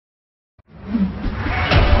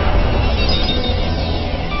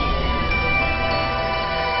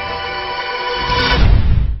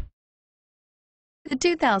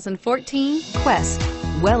2014 Quest.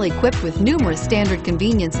 Well equipped with numerous standard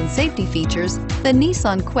convenience and safety features, the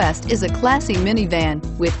Nissan Quest is a classy minivan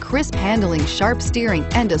with crisp handling, sharp steering,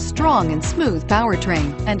 and a strong and smooth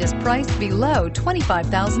powertrain, and is priced below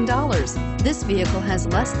 $25,000. This vehicle has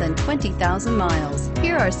less than 20,000 miles.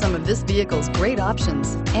 Here are some of this vehicle's great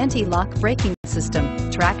options: anti-lock braking system,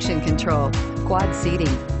 traction control, quad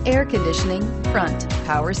seating, air conditioning, front,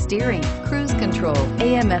 power steering, cruise control,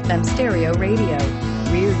 AM/FM stereo radio,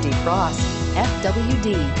 rear defrost,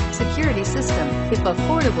 FWD, security system. If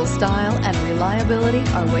affordable style and reliability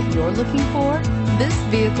are what you're looking for, this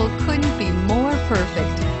vehicle couldn't be more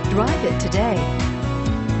perfect. Drive it today.